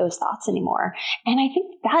have those thoughts anymore. And I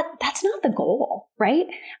think that's not the goal, right?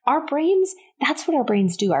 Our brains, that's what our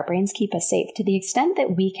brains do. Our brains keep us safe to the extent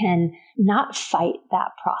that we can not fight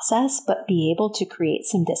that process, but be able to create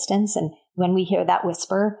some distance. And when we hear that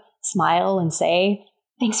whisper, smile and say,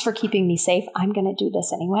 thanks for keeping me safe. I'm going to do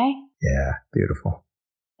this anyway. Yeah, beautiful.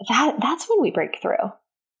 That's when we break through.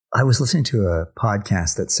 I was listening to a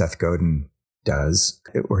podcast that Seth Godin does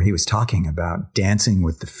where he was talking about dancing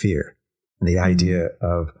with the fear and the idea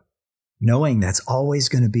of knowing that's always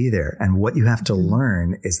going to be there. And what you have to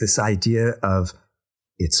learn is this idea of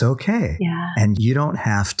it's okay. Yeah. And you don't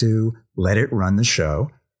have to let it run the show.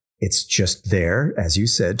 It's just there, as you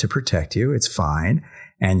said, to protect you. It's fine.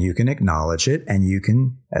 And you can acknowledge it and you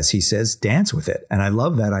can, as he says, dance with it. And I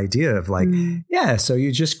love that idea of so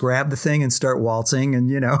you just grab the thing and start waltzing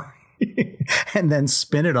and, and then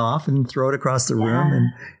spin it off and throw it across the room and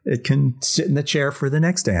it can sit in the chair for the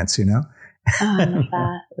next dance, Oh, I love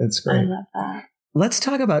that. That's great. I love that. Let's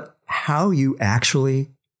talk about how you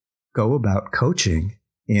actually go about coaching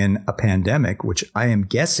in a pandemic, which I am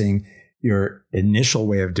guessing your initial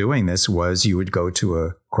way of doing this was you would go to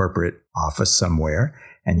a corporate office somewhere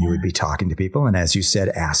and you would be talking to people. And as you said,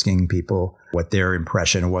 asking people what their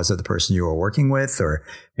impression was of the person you were working with, or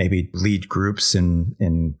maybe lead groups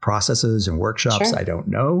in processes and workshops. Sure. I don't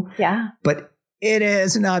know. Yeah. But it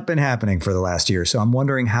has not been happening for the last year. So I'm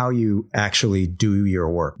wondering how you actually do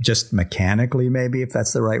your work. Just mechanically, maybe, if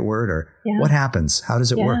that's the right word, or what happens? How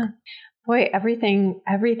does it work? Boy, everything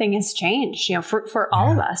has changed, for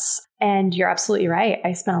all of us. And you're absolutely right.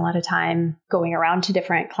 I spent a lot of time going around to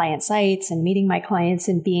different client sites and meeting my clients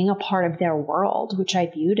and being a part of their world, which I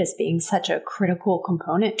viewed as being such a critical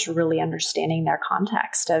component to really understanding their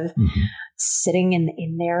context of sitting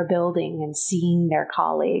in their building and seeing their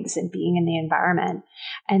colleagues and being in the environment.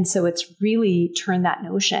 And so it's really turned that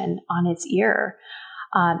notion on its ear,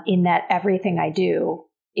 in that everything I do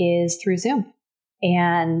is through Zoom.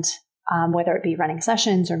 And whether it be running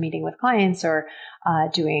sessions or meeting with clients or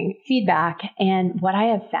doing feedback. And what I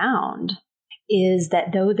have found is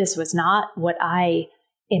that though this was not what I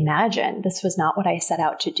imagined, this was not what I set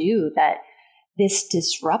out to do, that this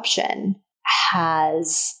disruption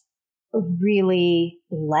has really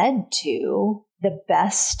led to the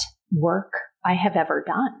best work I have ever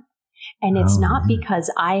done. And it's not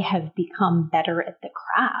because I have become better at the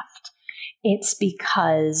craft. It's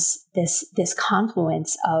because this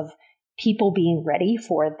confluence of people being ready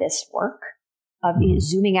for this work, of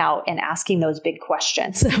zooming out and asking those big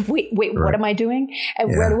questions of wait, what am I doing? And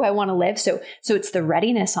where do I want to live? So it's the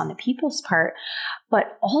readiness on the people's part,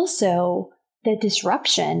 but also the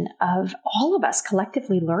disruption of all of us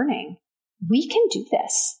collectively learning. We can do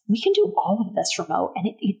this. We can do all of this remote,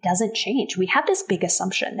 and it doesn't change. We had this big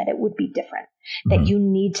assumption that it would be different, that you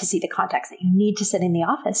need to see the context, that you need to sit in the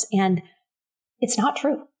office, and it's not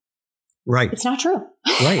true. Right. It's not true.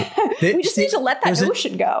 Right. We just need to let that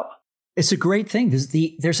notion go. It's a great thing.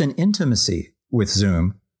 There's an intimacy with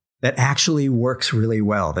Zoom that actually works really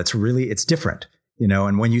well. It's different,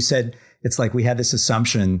 and when you said, it's like we had this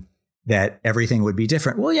assumption that everything would be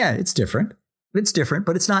different. Well, yeah, it's different. It's different,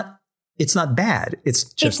 but it's not bad. It's not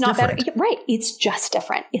different. Bad. Right. It's just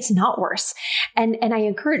different. It's not worse. And I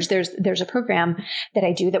encourage, there's a program that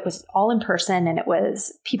I do that was all in person, and it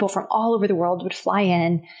was people from all over the world would fly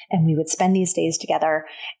in and we would spend these days together,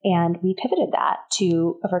 and we pivoted that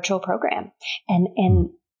to a virtual program. And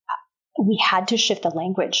we had to shift the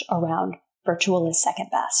language around virtual is second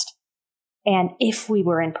best. And if we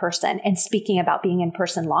were in person, and speaking about being in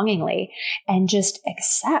person longingly, and just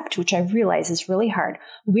accept, which I realize is really hard,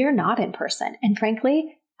 we're not in person. And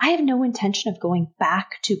frankly, I have no intention of going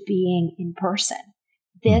back to being in person.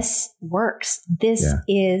 This works. This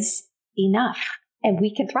is enough. And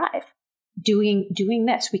we can thrive doing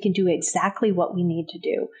this. We can do exactly what we need to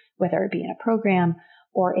do, whether it be in a program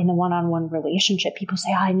or in the one-on-one relationship. People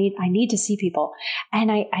say, I need to see people.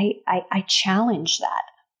 And I challenge that.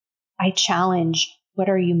 I challenge, what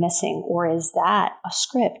are you missing? Or is that a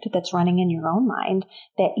script that's running in your own mind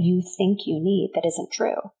that you think you need that isn't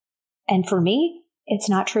true? And for me, it's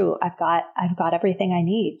not true. I've got everything I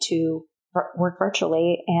need to work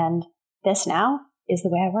virtually, and this now is the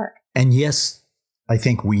way I work. And yes, I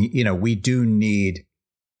think we do need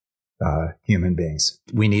human beings.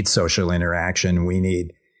 We need social interaction. We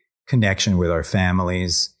need connection with our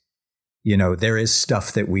families. There is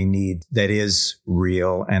stuff that we need that is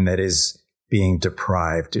real and that is being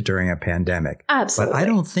deprived during a pandemic. Absolutely. But I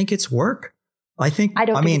don't think it's work. I think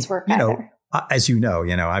it's work either. As you know,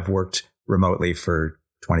 I've worked remotely for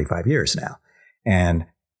 25 years now, and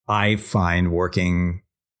I find working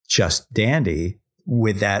just dandy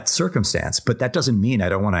with that circumstance. But that doesn't mean I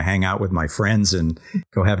don't want to hang out with my friends and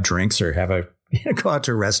go have drinks or go out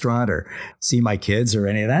to a restaurant or see my kids or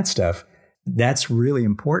any of that stuff. That's really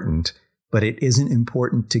important. But it isn't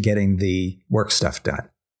important to getting the work stuff done.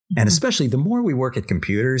 And especially the more we work at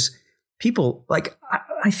computers, people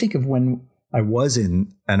I think of when I was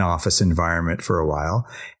in an office environment for a while,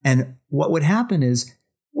 and what would happen is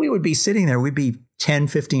we would be sitting there, we'd be 10,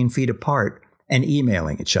 15 feet apart and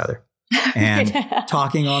emailing each other and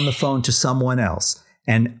talking on the phone to someone else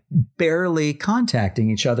and barely contacting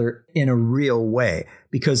each other in a real way,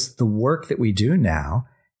 because the work that we do now,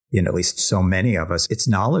 at least so many of us, it's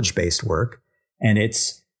knowledge-based work, and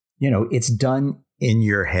it's done in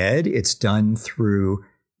your head. It's done through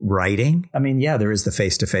writing. I mean, yeah, there is the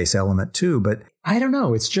face-to-face element too, but I don't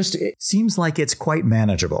know. It seems like it's quite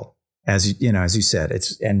manageable, as you said.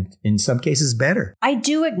 And in some cases better. I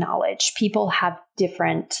do acknowledge people have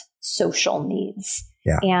different social needs.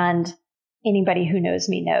 Yeah. And anybody who knows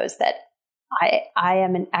me knows that I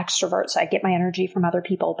am an extrovert, so I get my energy from other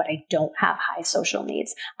people, but I don't have high social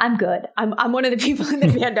needs. I'm good. I'm one of the people in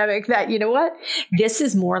the pandemic that, this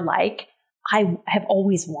is more like I have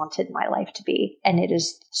always wanted my life to be. And it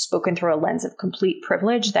is spoken through a lens of complete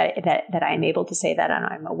privilege that I am able to say that, and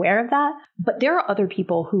I'm aware of that. But there are other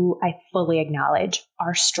people who I fully acknowledge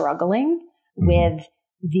are struggling with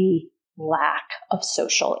the lack of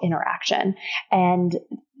social interaction. And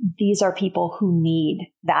these are people who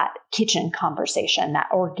need that kitchen conversation, that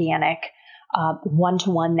organic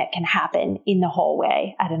one-to-one that can happen in the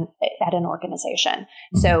hallway at an organization.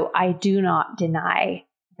 So I do not deny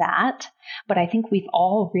that, but I think we've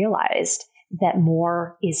all realized that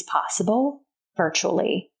more is possible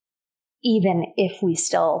virtually, even if we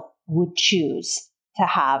still would choose to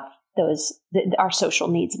have our social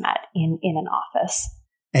needs met in an office.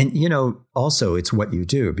 And, also it's what you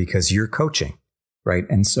do, because you're coaching, right?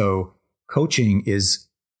 And so coaching is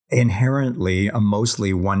inherently a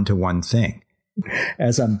mostly one-to-one thing.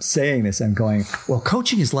 As I'm saying this, I'm going, well,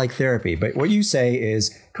 coaching is like therapy. But what you say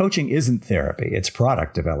is coaching isn't therapy. It's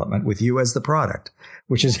product development with you as the product,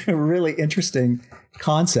 which is a really interesting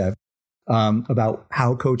concept. about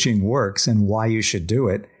how coaching works and why you should do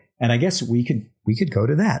it. And I guess we could go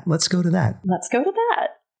to that. Let's go to that. Let's go to that.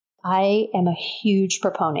 I am a huge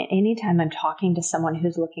proponent. Anytime I'm talking to someone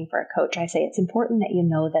who's looking for a coach, I say it's important that you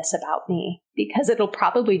know this about me because it'll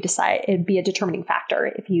probably it'd be a determining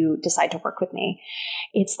factor if you decide to work with me.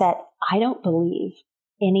 It's that I don't believe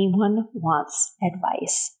anyone wants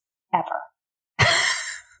advice ever.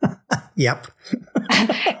 Yep.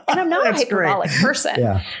 And I'm not a hyperbolic person.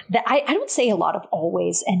 Yeah. That I don't say a lot of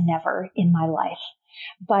always and never in my life.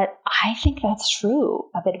 But I think that's true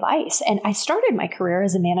of advice. And I started my career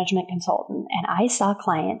as a management consultant, and I saw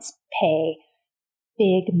clients pay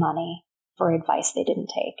big money for advice they didn't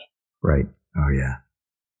take. Right. Oh, yeah.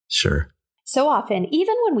 Sure. So often,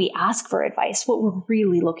 even when we ask for advice, what we're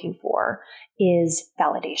really looking for is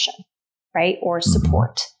validation, right? Or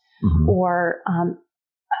support, or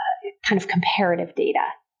kind of comparative data.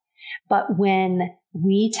 But when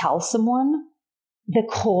we tell someone the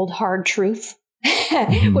cold, hard truth,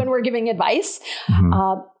 when we're giving advice,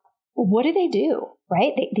 what do?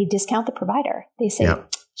 Right? They discount the provider. They say,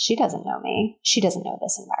 she doesn't know me. She doesn't know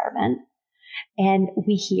this environment. And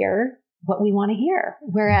we hear what we want to hear.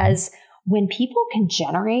 Whereas when people can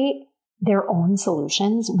generate their own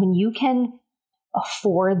solutions, when you can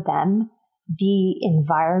afford them the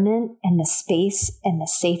environment and the space and the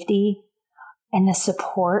safety and the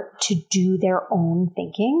support to do their own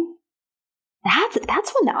thinking, that's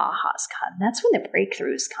when the ahas come. That's when the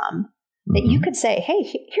breakthroughs come. That you could say, hey,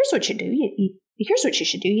 here's what you do. Here's what you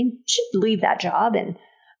should do. You should leave that job and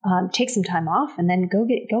take some time off and then go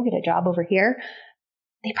get a job over here.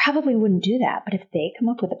 They probably wouldn't do that. But if they come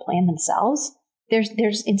up with a plan themselves, there's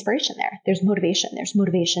inspiration there. There's motivation. There's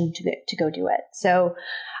motivation to go do it. So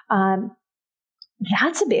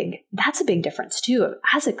that's a big difference too.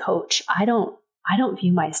 As a coach, I don't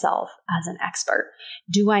view myself as an expert.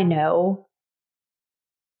 Do I know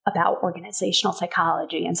about organizational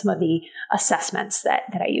psychology and some of the assessments that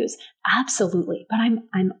I use? Absolutely. But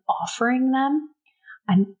I'm offering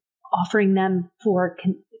them for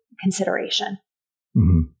consideration.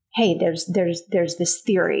 Hey, there's this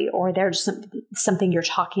theory, or there's something you're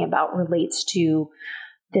talking about relates to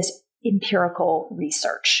this empirical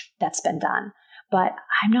research that's been done. But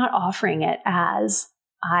I'm not offering it as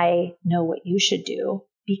I know what you should do,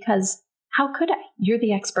 because how could I? You're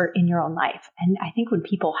the expert in your own life. And I think when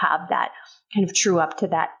people have that kind of true up to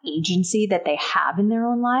that agency that they have in their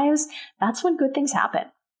own lives, that's when good things happen.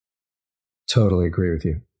 Totally agree with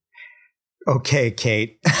you. Okay,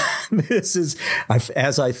 Kate, this is,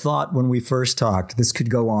 as I thought when we first talked, this could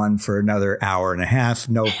go on for another hour and a half,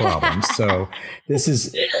 no problem. So this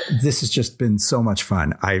has just been so much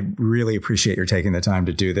fun. I really appreciate your taking the time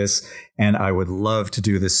to do this. And I would love to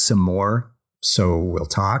do this some more. So we'll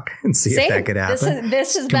talk and see if that could happen.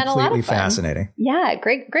 This has been a lot of fun. Completely fascinating. Yeah,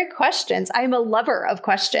 great questions. I'm a lover of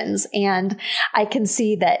questions, and I can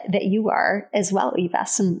see that you are as well. You've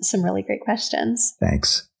asked some really great questions.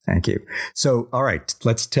 Thanks. Thank you. So, all right,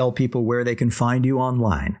 let's tell people where they can find you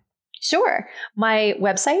online. Sure. My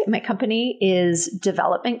website, my company is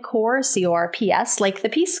Development Corps, CORPS, like the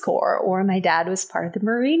Peace Corps, or my dad was part of the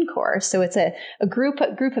Marine Corps. So it's a group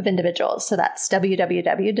of individuals. So that's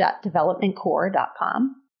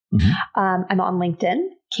www.developmentcorps.com. I'm on LinkedIn,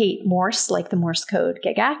 Kate Morse, like the Morse code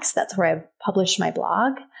Gigax. That's where I publish my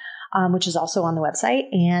blog, which is also on the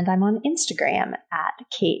website. And I'm on Instagram at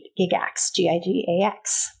Kate Gigax,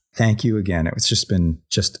 Gigax. Thank you again. It's just been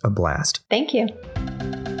a blast. Thank you.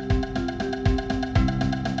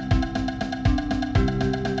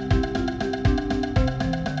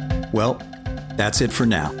 Well, that's it for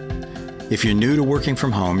now. If you're new to working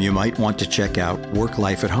from home, you might want to check out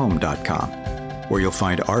worklifeathome.com, where you'll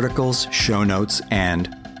find articles, show notes,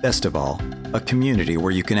 and, best of all, a community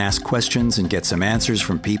where you can ask questions and get some answers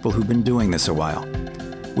from people who've been doing this a while.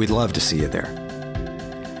 We'd love to see you there.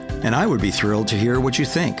 And I would be thrilled to hear what you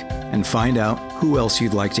think and find out who else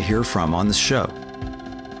you'd like to hear from on the show.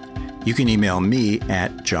 You can email me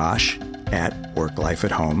at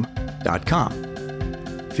josh@worklifeathome.com.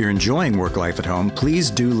 If you're enjoying Work Life at Home, please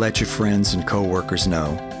do let your friends and coworkers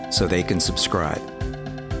know so they can subscribe.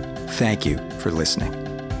 Thank you for listening.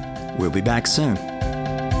 We'll be back soon.